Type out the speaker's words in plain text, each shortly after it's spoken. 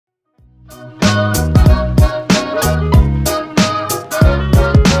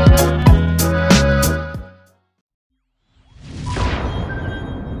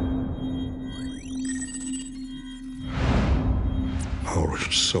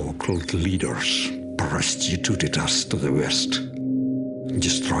so-called leaders prostituted us to the West,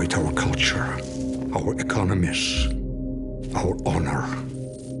 destroyed our culture, our economies, our honor.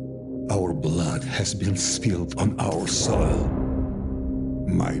 Our blood has been spilled on our soil.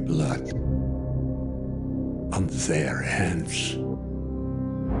 My blood on their hands.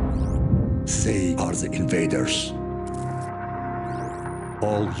 They are the invaders.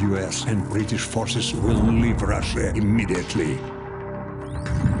 All US and British forces will leave Russia immediately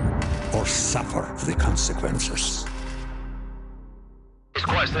or suffer the consequences. It's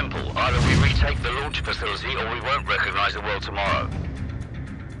quite simple. Either we retake the launch facility or we won't recognize the world tomorrow.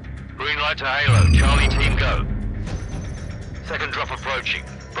 Green light to Halo. Charlie team go. Second drop approaching.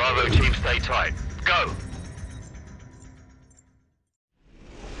 Bravo team stay tight. Go!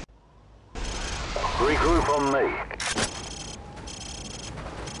 Regroup on me.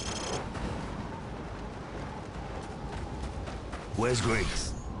 Where's Griggs?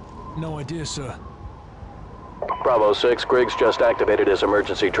 No idea, sir. Bravo 6, Griggs just activated his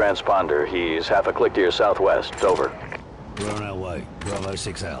emergency transponder. He's half a click to your southwest. Over. We're on our way. Bravo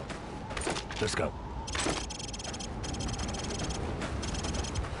 6 out. Let's go.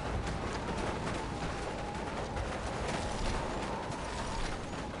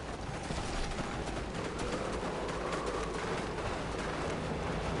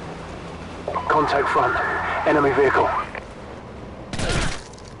 Contact front. Enemy vehicle.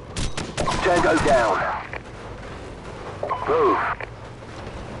 Tango down. Move.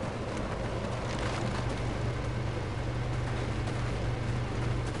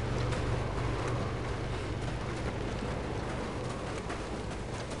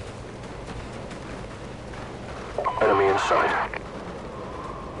 Enemy in sight.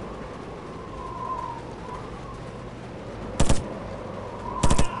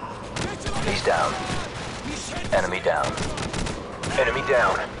 He's down. Enemy down. Enemy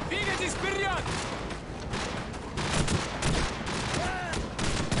down.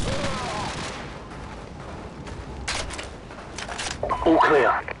 All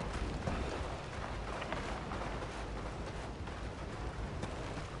clear.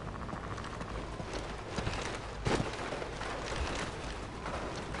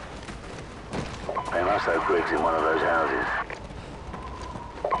 They must have Griggs in one of those houses.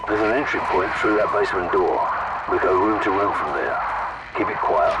 There's an entry point through that basement door. We go room to room from there. Keep it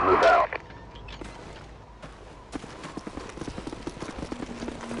quiet and move out.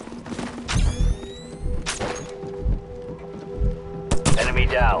 Enemy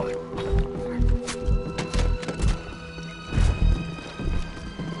down.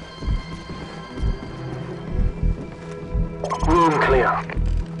 Room clear.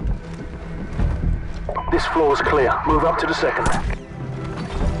 This floor's clear. Move up to the second.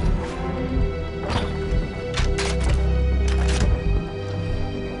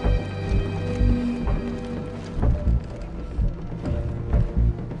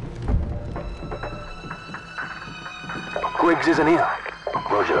 Griggs isn't here.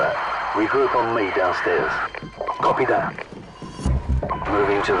 Roger that. Regroup on me downstairs. Copy that.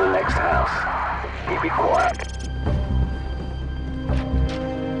 Moving to the next house. Keep it quiet.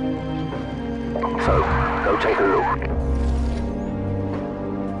 So, go take a look.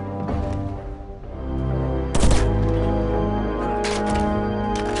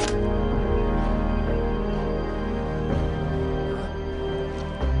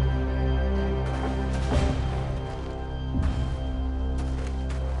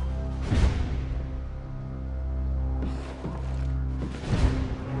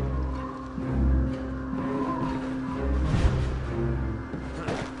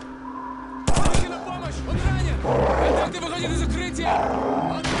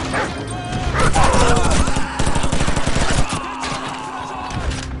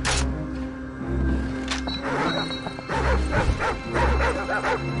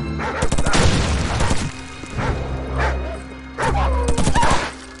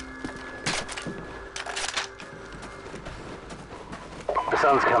 The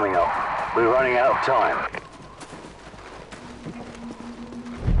sun's coming up. We're running out of time.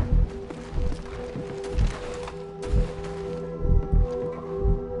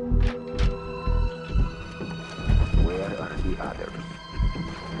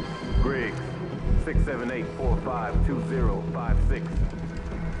 Griggs, 678-452056.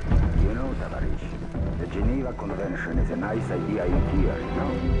 You know, Tavarish, the Geneva Convention is a nice idea in theory, you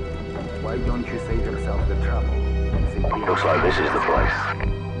know? Why don't you save yourself the trouble and simply... Looks like this is the place.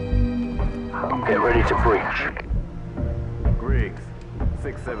 Get ready to breach. Griggs,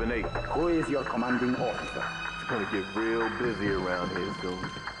 678. Who is your commanding officer? It's gonna get real busy around here soon.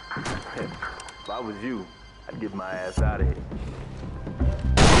 If I was you, I'd get my ass out of here.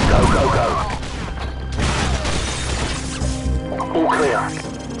 clear.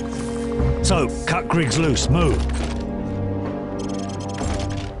 So, cut Griggs loose, move.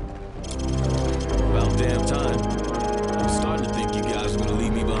 About damn time. I'm starting to think you guys are gonna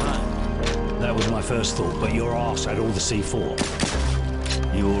leave me behind. That was my first thought, but your ass had all the C4.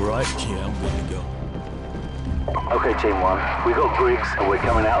 You alright? Yeah, I'm good to go. Okay, Team 1. We got Griggs and we're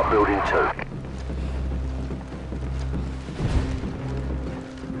coming out of Building 2.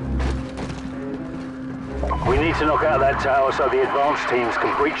 We need to knock out that tower so the advanced teams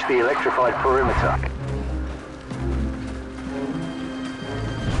can breach the electrified perimeter.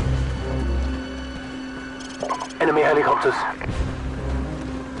 Enemy helicopters.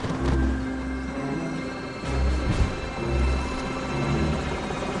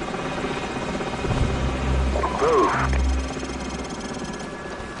 Move.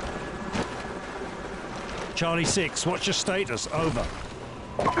 Charlie 6, what's your status? Over.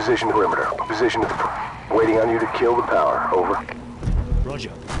 Position perimeter. Position at the front. Waiting on you to kill the power. Over.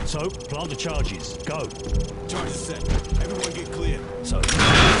 Roger. So, plant the charges. Go. Charge is set. Everyone get clear. So...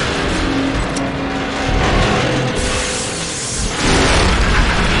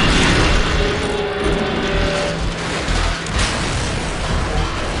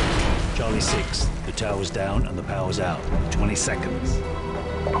 Charlie 6, the tower's down and the power's out. 20 seconds.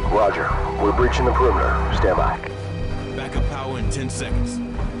 Roger. We're breaching the perimeter. Stand by. Backup power in 10 seconds.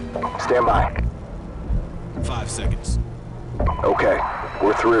 Stand by. 5 seconds. Okay.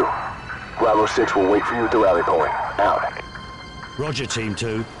 We're through. Bravo 6 will wait for you at the rally point. Out. Roger, Team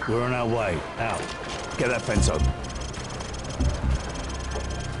 2. We're on our way. Out. Get that fence open.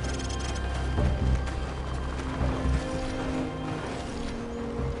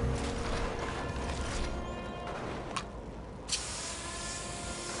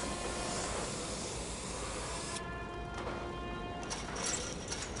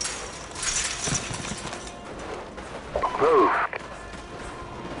 Move.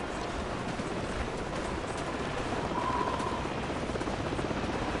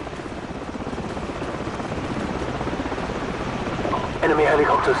 Enemy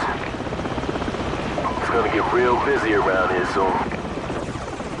helicopters. It's gonna get real busy around here soon.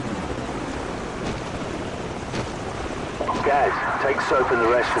 Guys, take Soap and the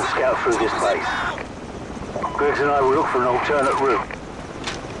rest and scout through this place. Griggs and I will look for an alternate route.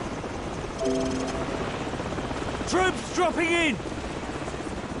 Troops dropping in!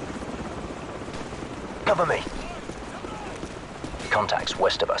 Cover me. Contacts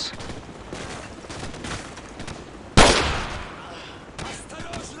west of us.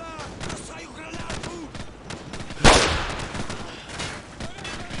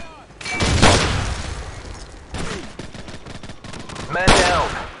 Man down.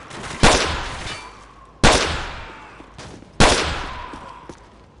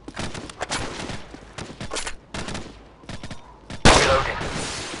 Reloading.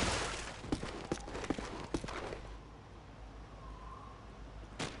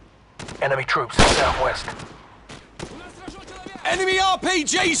 Enemy troops southwest. Enemy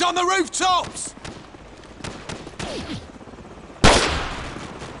RPGs on the rooftops!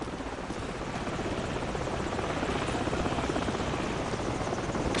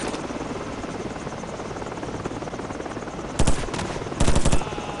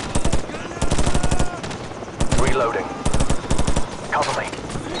 Reloading. Cover me.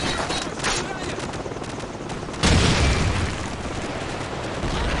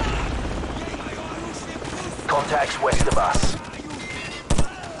 Contacts west of us.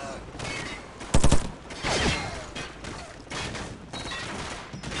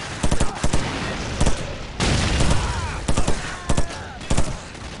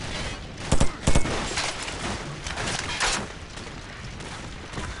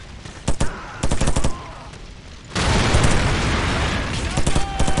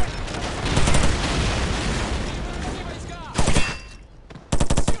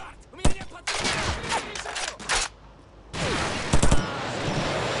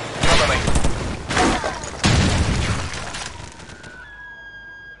 Cover me.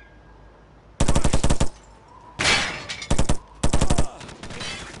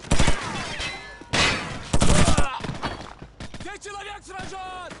 Человек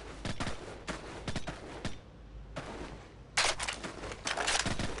сражен!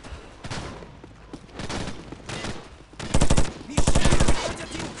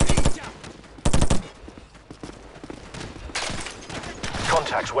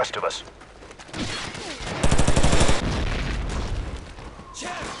 Contacts west of us.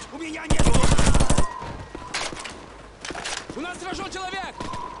 У меня нет! У нас сражен человек!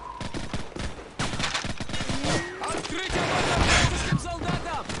 Открытие огня по вражеским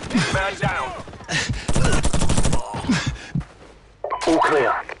солдатам! Man down.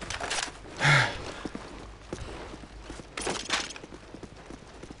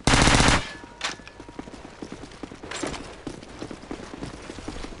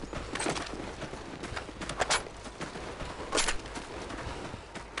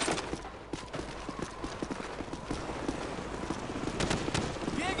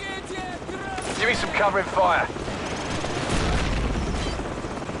 some covering fire.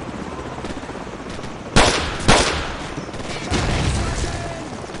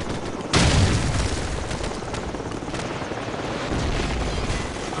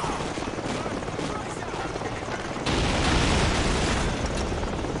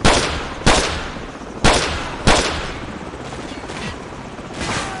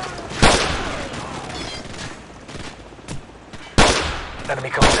 Enemy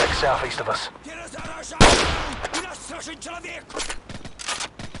contact southeast of us.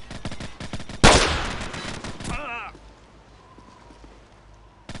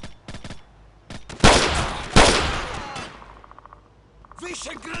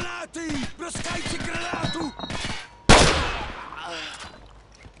 Wyście granaty! Rozkajcie granatu!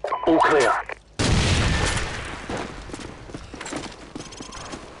 All clear.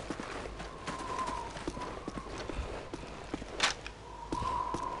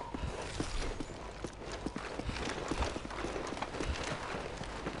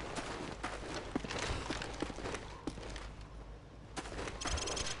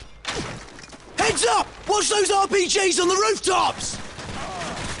 Heads up! Watch those RPGs on the rooftops!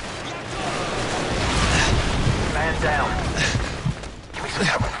 Man down. Give me some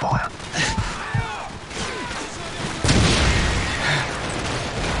covering fire.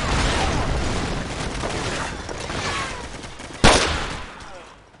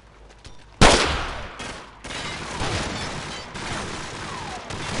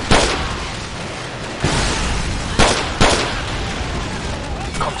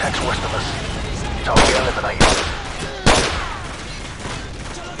 Contacts west of us. Target eliminated.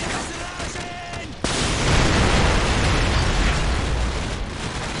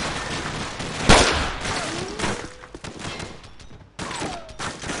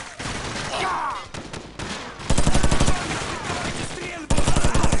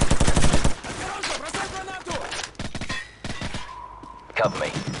 Cover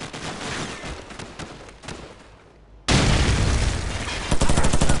me.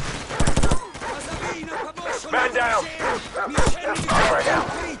 Man down! Fire down.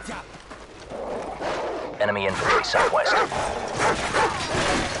 Enemy infantry southwest.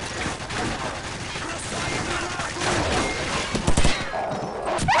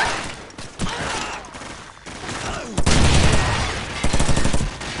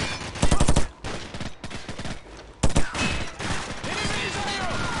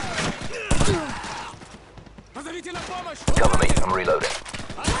 Cover me, I'm reloading.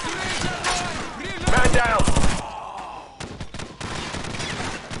 Man down!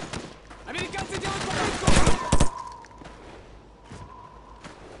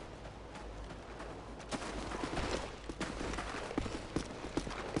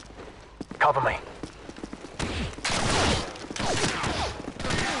 Cover me.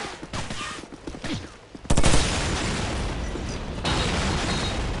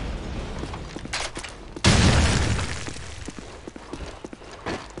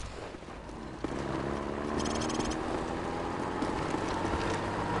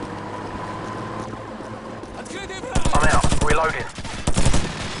 I'm out. Reloading.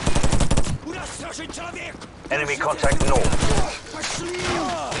 Enemy contact north.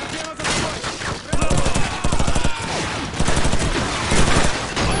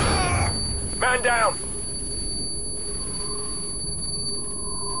 Man down.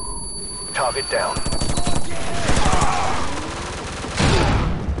 Target down.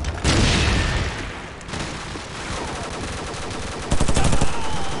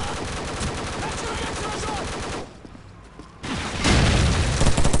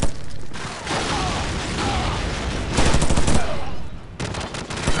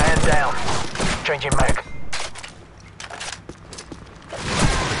 Man down. Changing mag.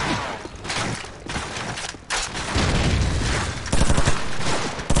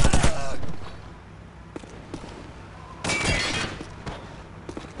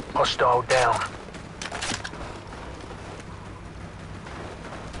 Hostile down.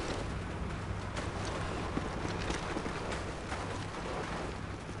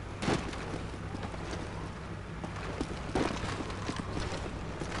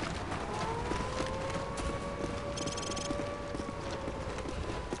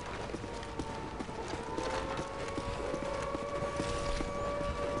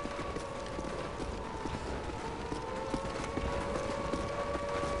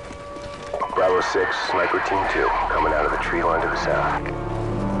 Bravo 6, Sniper Team 2, coming out of the tree line to the south.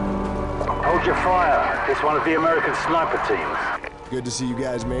 Hold your fire. It's one of the American sniper teams. Good to see you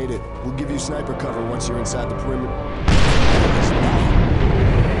guys made it. We'll give you sniper cover once you're inside the perimeter.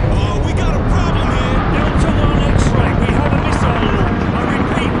 Oh, we got a problem here! Delta 1 X-ray, we have a missile launch. I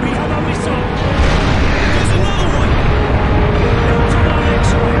repeat, we have a missile.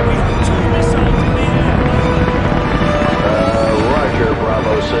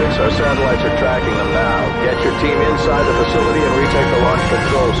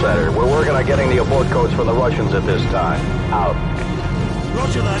 weapons at this time. Out.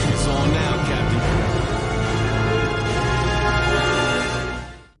 Roger that. It's on now, Captain.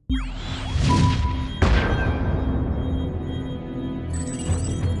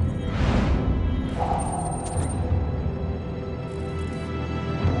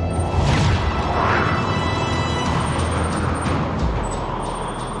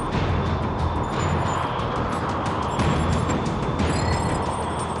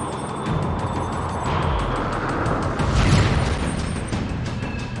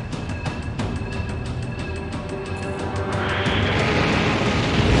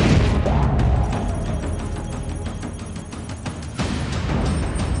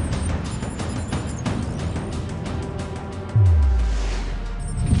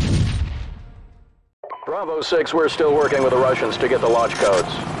 Bravo 6, we're still working with the Russians to get the launch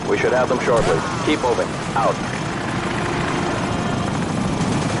codes. We should have them shortly. Keep moving. Out.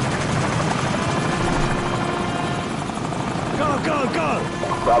 Go!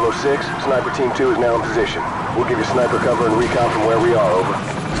 Bravo 6, Sniper Team 2 is now in position. We'll give you sniper cover and recon from where we are, over.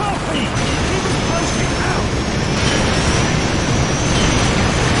 Copy! Keep us posted! Out!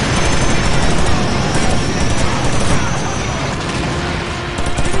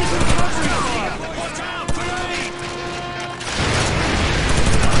 Give me some covering fire! Watch out! Grenade!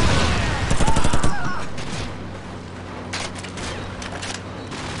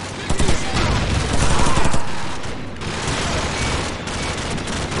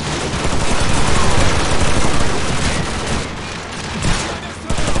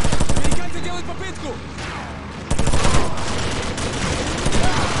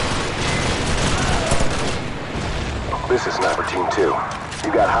 This is Sniper Team 2.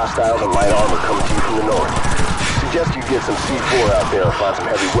 You got hostiles and light armor coming to you from the north. Suggest you get some C4 out there and find some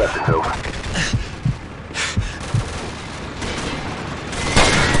heavy weapons, over.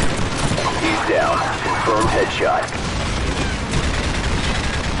 He's down. Confirmed headshot.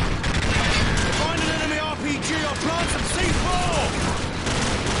 Find an enemy RPG or plant some C4!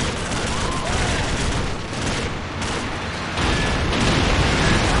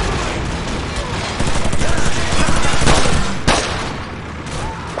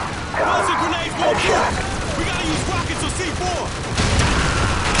 Headshot. We gotta use rockets or C4!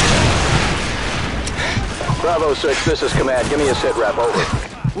 Bravo 6, this is command. Give me a sit rep, over.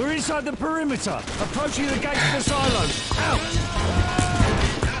 We're inside the perimeter, approaching the gates of the silos. Out!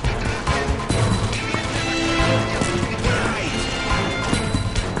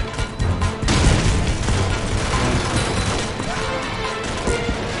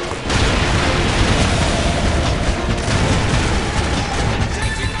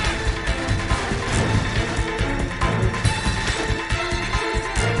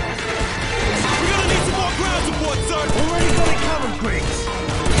 Already got it covered, Griggs!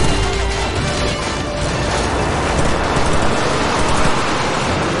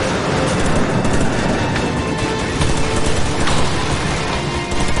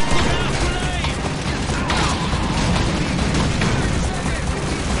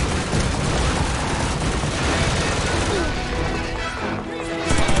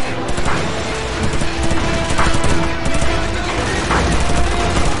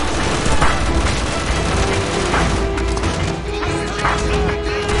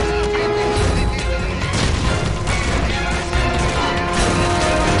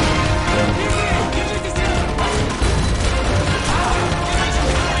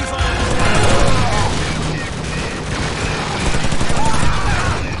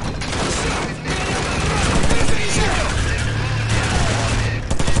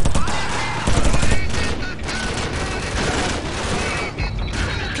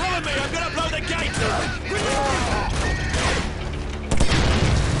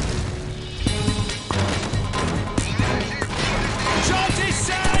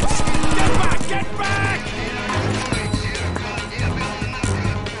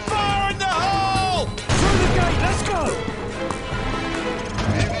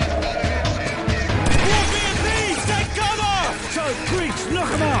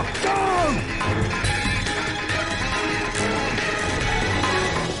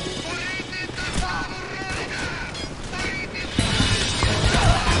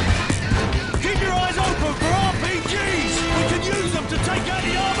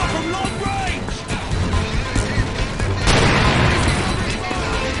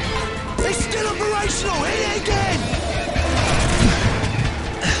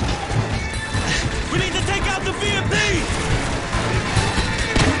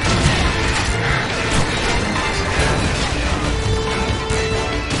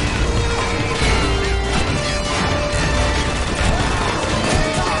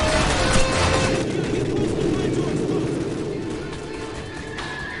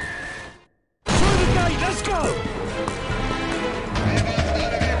 Hey, let's go!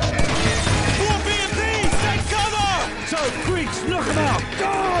 More BMPs! Take cover! So, Greeks, knock them out! Go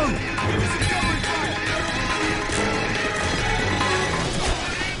on!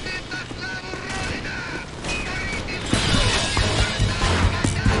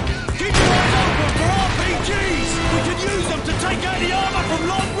 Keep your eyes open for RPGs! We can use them to take out the armor from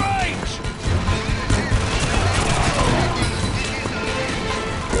long range!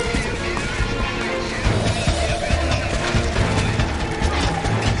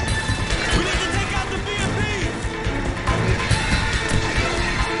 We need to take out the BMPs!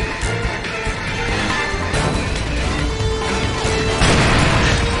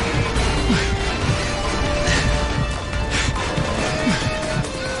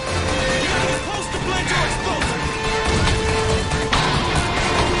 Close to blend your explosive!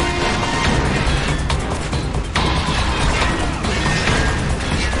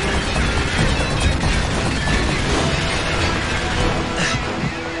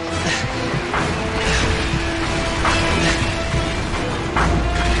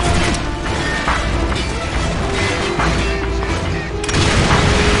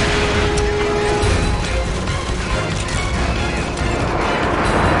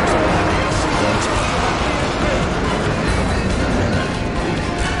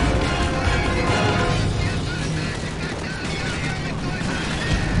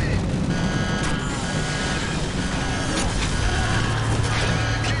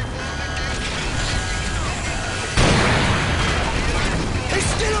 It's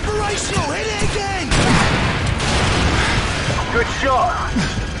still operational! Hit it again! Good shot.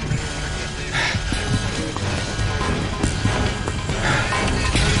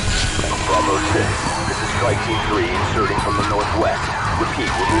 Bravo 6. This is Strike Team 3 inserting from the northwest.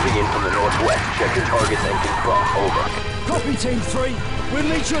 Repeat, we're moving in from the northwest. Check your targets and confront. Over. Copy, Team 3. We'll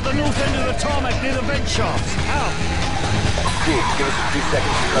meet you at the north end of the tarmac near the vent shafts. Out! Team, give us a few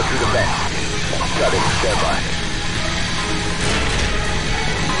seconds to cut through the vent. Got it. Stand by.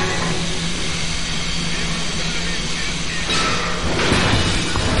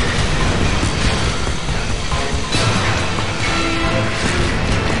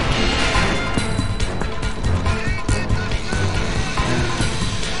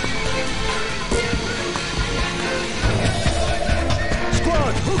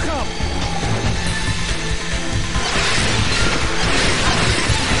 Squad, hook up!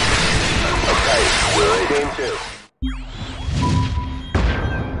 Okay, we're in game 2.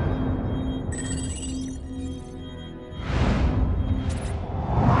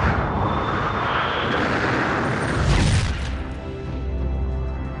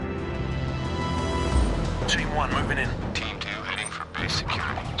 Team 1 moving in. Team 2 heading for base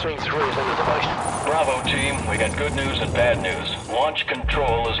security. Team 3 is in the device. Bravo, team. We got good news and bad news. Launch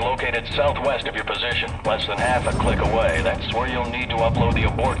control is located southwest of your position, less than half a click away. That's where you'll need to upload the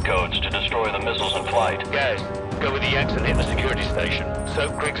abort codes to destroy the missiles in flight. Guys, go with the Yanks and hit the security station. So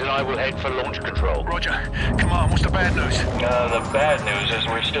Griggs and I will head for launch control. Roger. Come on, what's the bad news? The bad news is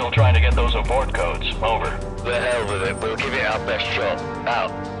we're still trying to get those abort codes. Over. The hell with it. We'll give it our best shot.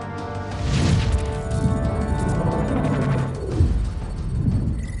 Out.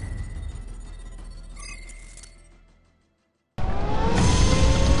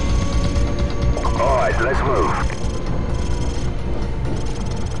 Alright, let's move.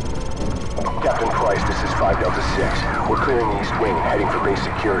 Captain Price, this is 5 Delta 6. We're clearing the east wing and heading for base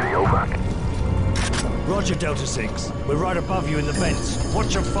security. Over. Roger, Delta 6. We're right above you in the vents.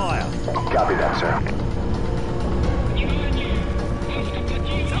 Watch your fire. Copy that, sir.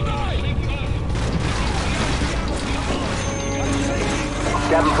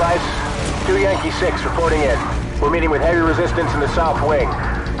 Captain Price, 2 Yankee 6 reporting in. We're meeting with heavy resistance in the south wing.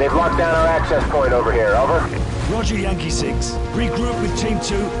 They've locked down our access point over here. Over. Roger, Yankee 6. Regroup with Team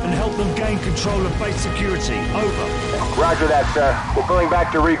 2 and help them gain control of base security. Over. Roger that, sir. We're pulling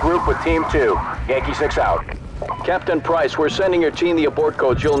back to regroup with Team 2. Yankee 6 out. Captain Price, we're sending your team the abort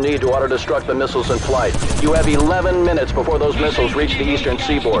codes you'll need to auto-destruct the missiles in flight. You have 11 minutes before those missiles reach the eastern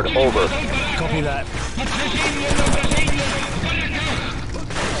seaboard. Over. Copy that.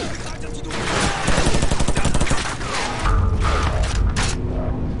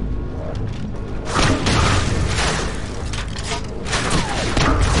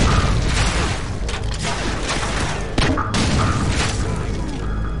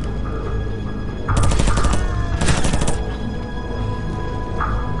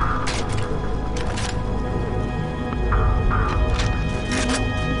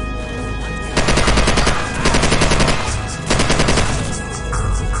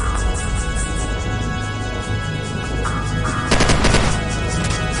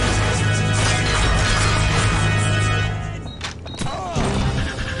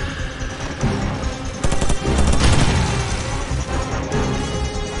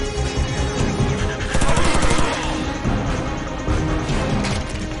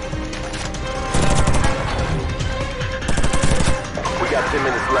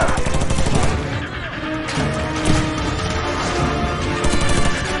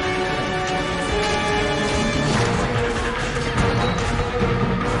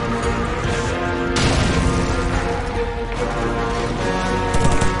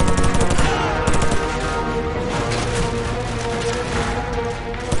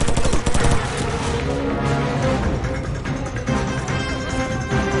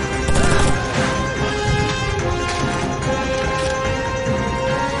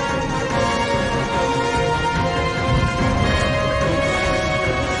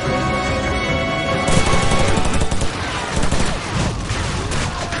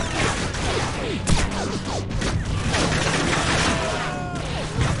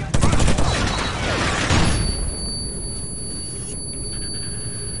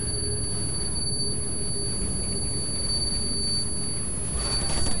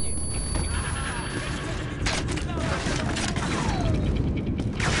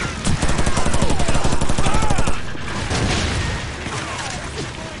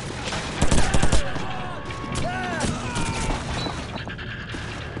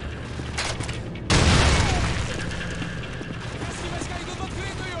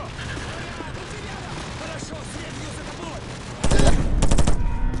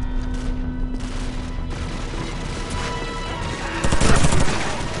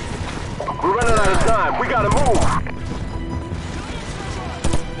 time. We gotta move.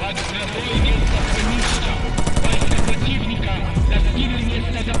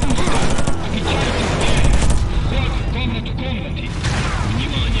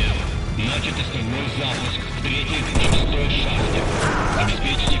 Начат основной запуск в 3-й и 6-й шахте.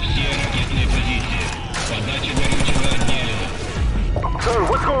 Обеспечьте все ракетные позиции. Подача горючего отделена. So,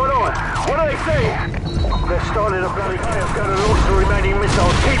 what's going on? What are they saying? They're starting a bloody chaos going to launch the remaining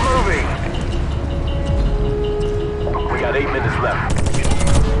missiles. Keep moving! We got 8 minutes left.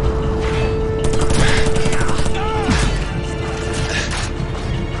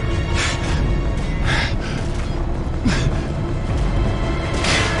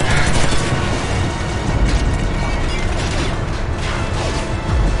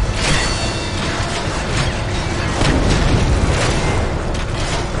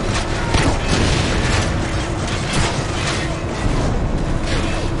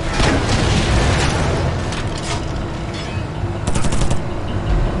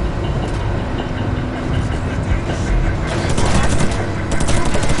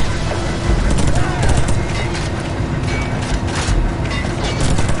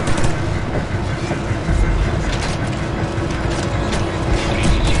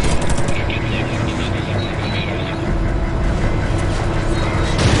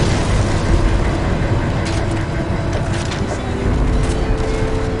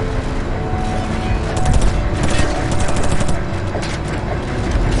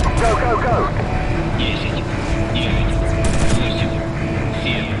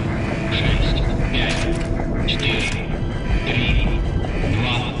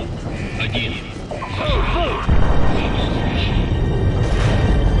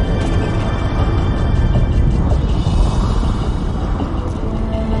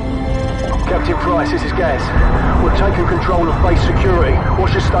 This is Gaz. We're taking control of base security.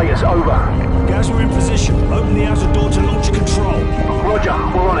 What's your status? Over. Gaz, we're in position. Open the outer door to launch control. Roger,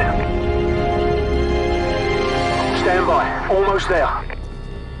 we're on it. Stand by. Almost there.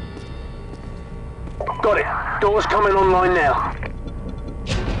 Got it. Doors coming online now.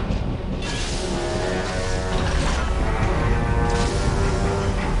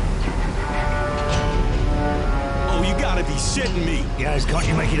 Oh, you gotta be shitting me. Gaz, can't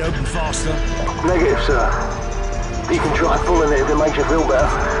you make it open faster? Negative, sir. You can try pulling it if it makes you feel better.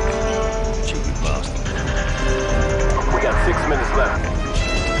 Cheeky bastard. We got 6 minutes left.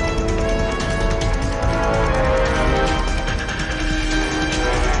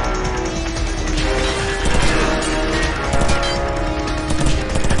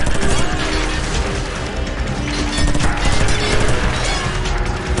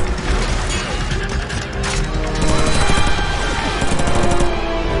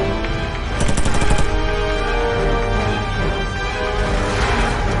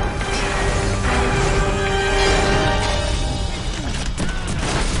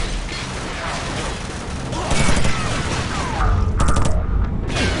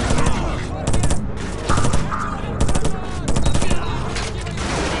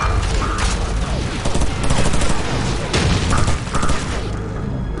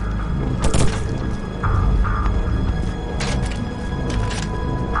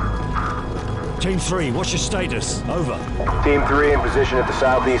 Team 3, what's your status? Over. Team 3 in position at the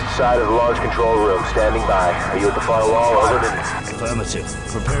southeast side of the large control room. Standing by. Are you at the final wall? Over. Affirmative.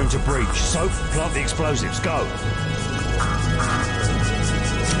 Preparing to breach. Soap, plant the explosives. Go.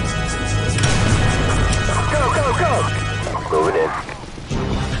 Go, go, go! Moving in.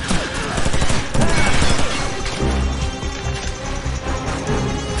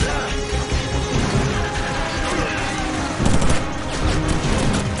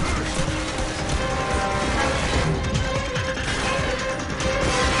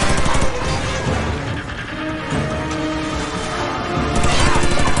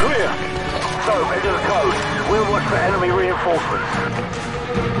 Into the code. We'll watch for enemy reinforcements.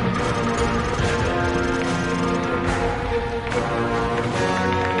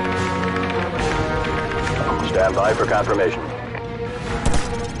 Stand by for confirmation.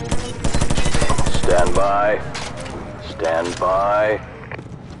 Stand by. Stand by.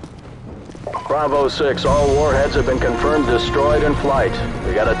 Bravo 6, all warheads have been confirmed destroyed in flight.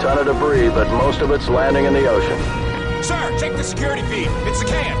 We got a ton of debris, but most of it's landing in the ocean. Sir, check the security feed. It's the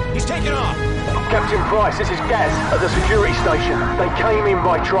can. He's taking off. Captain Price, this is Gaz at the security station. They came in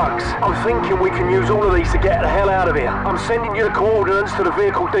by trucks. I'm thinking we can use all of these to get the hell out of here. I'm sending you the coordinates to the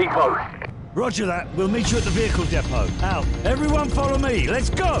vehicle depot. Roger that. We'll meet you at the vehicle depot. Out. Everyone follow me. Let's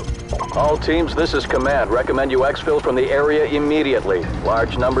go. All teams, this is command. Recommend you exfil from the area immediately.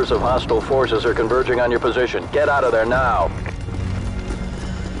 Large numbers of hostile forces are converging on your position. Get out of there now.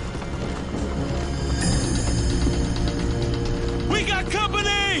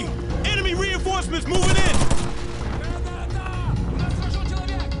 Reinforcements moving in!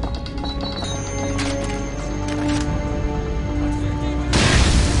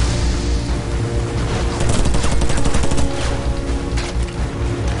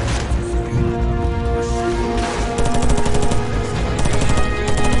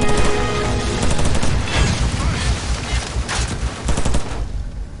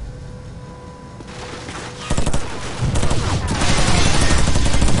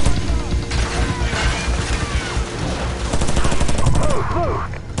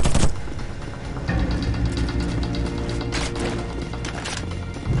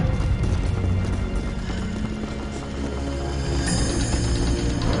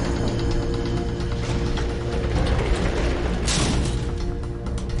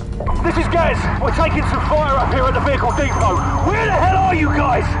 This is Gaz. We're taking some fire up here at the vehicle depot. Where the hell are you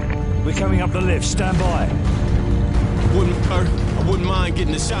guys? We're coming up the lift. Stand by. I wouldn't mind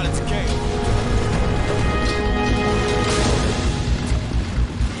getting a shot at the cave.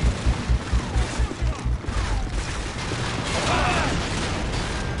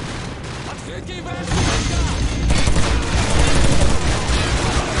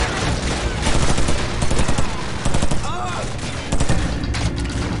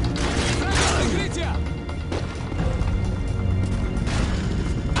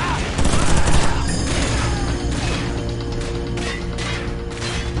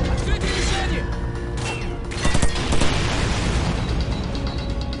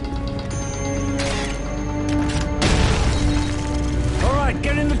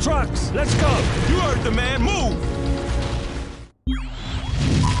 Get in the trucks. Let's go. You heard the man. Move!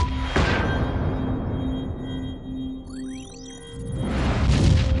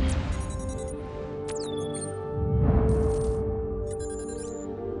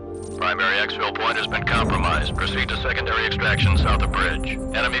 Primary exfil point has been compromised. Proceed to secondary extraction south of bridge.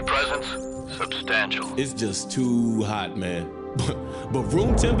 Enemy presence substantial. It's just too hot, man. But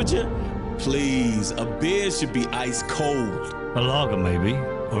room temperature? Please, a beer should be ice cold. A lager, maybe.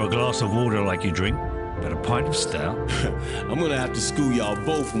 Or a glass of water like you drink. But a pint of stout? I'm gonna have to school y'all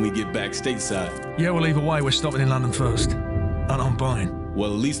both when we get back stateside. Yeah, well, either way, we're stopping in London first. And I'm buying.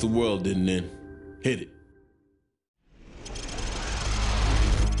 Well, at least the world didn't end. Hit it.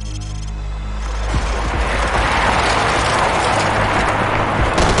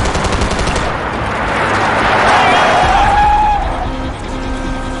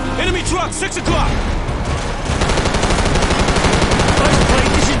 Enemy truck, 6 o'clock!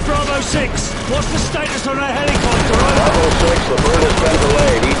 This is Bravo 6. What's the status on our helicopter? Bravo 6, the bird has been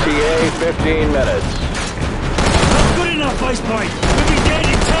delayed. ETA 15 minutes. Not good enough, base point. We'll be dead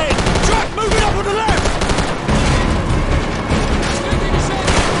in 10. Truck moving up on the left!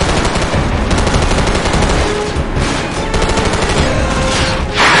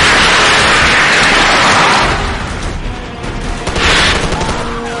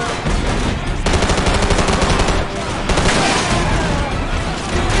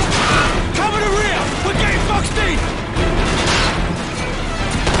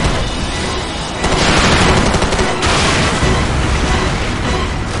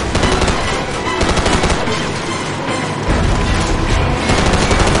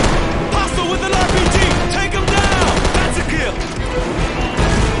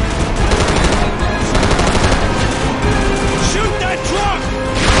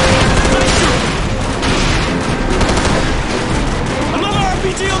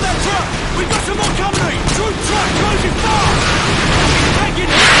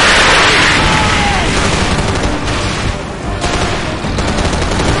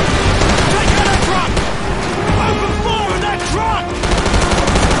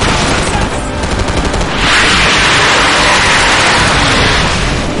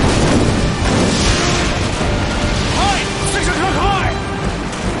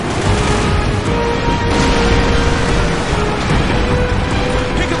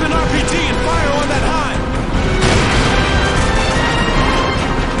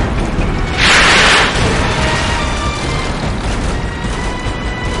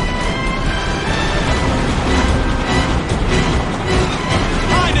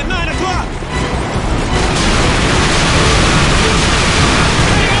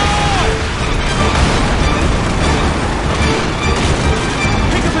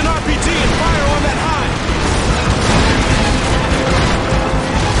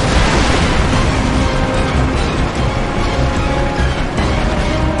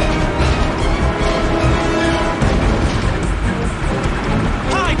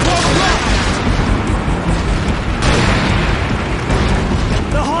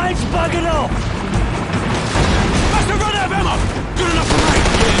 Master, run out of ammo! Good enough for me!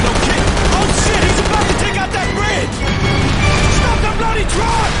 Yeah, no kidding! Oh shit! bloody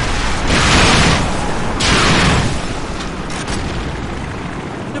truck!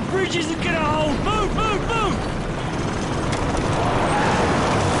 The bridge isn't gonna hold! Move, move, move!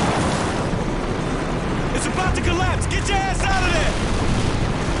 It's about to collapse! Get your ass out of there!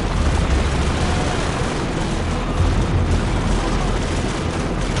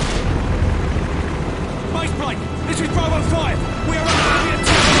 Baseplate, this is Bravo 5. We are under the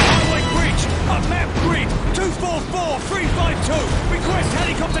attack on the highway bridge. Up map grid, 244-352. Request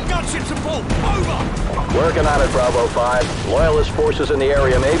helicopter gunship support. Over. Working on it, Bravo 5. Loyalist forces in the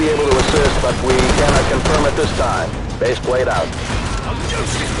area may be able to assist, but we cannot confirm at this time. Baseplate out.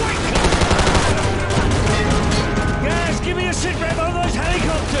 Yes, give me a sit rep on those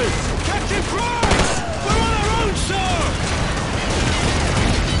helicopters. Captain Price! We're on our own, sir!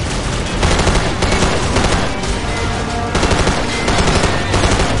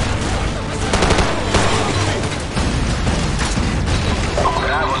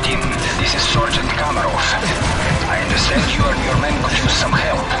 Bravo team, this is Sergeant Kamarov. I understand you and your men could use some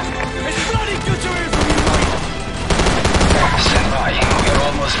help. It's bloody good to hear from you, mate! Stand by, we're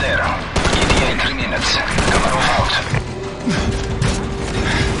almost there. ETA 3 minutes. Kamarov out.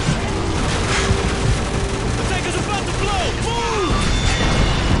 The tanker's about to blow! Move!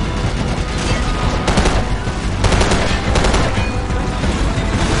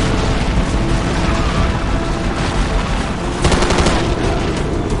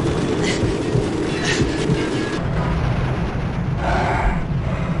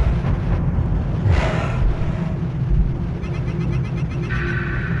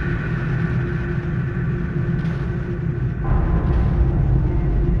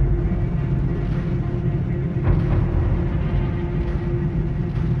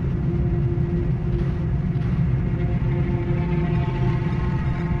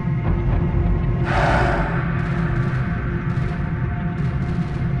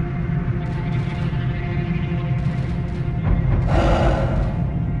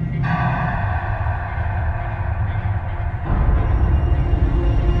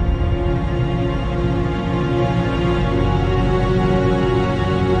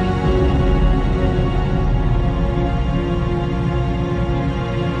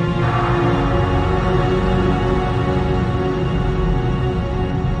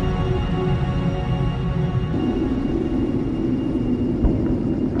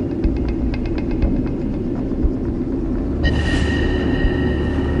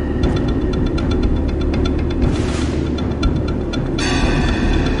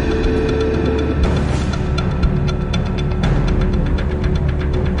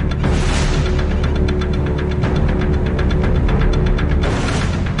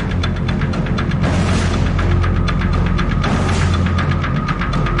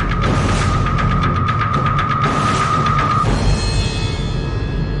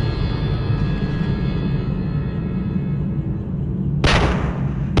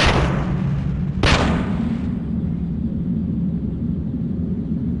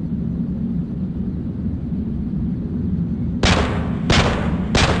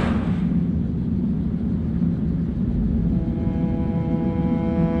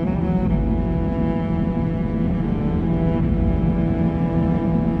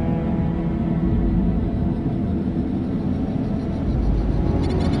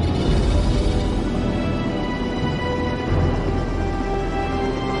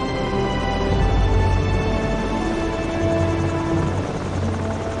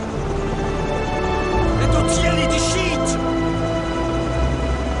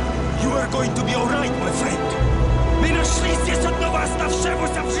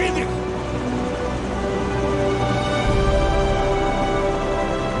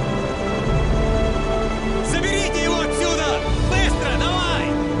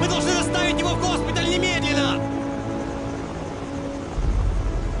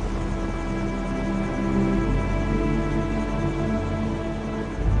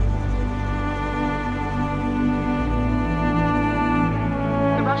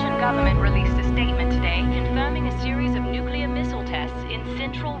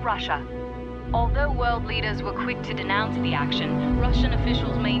 Russia. Although world leaders were quick to denounce the action, Russian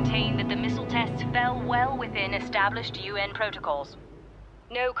officials maintain that the missile tests fell well within established UN protocols.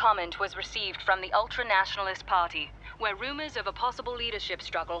 No comment was received from the ultra-nationalist party, where rumors of a possible leadership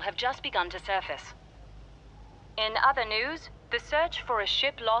struggle have just begun to surface. In other news, the search for a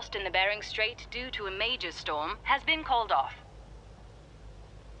ship lost in the Bering Strait due to a major storm has been called off.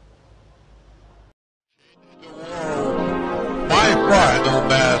 My final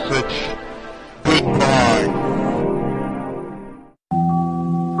message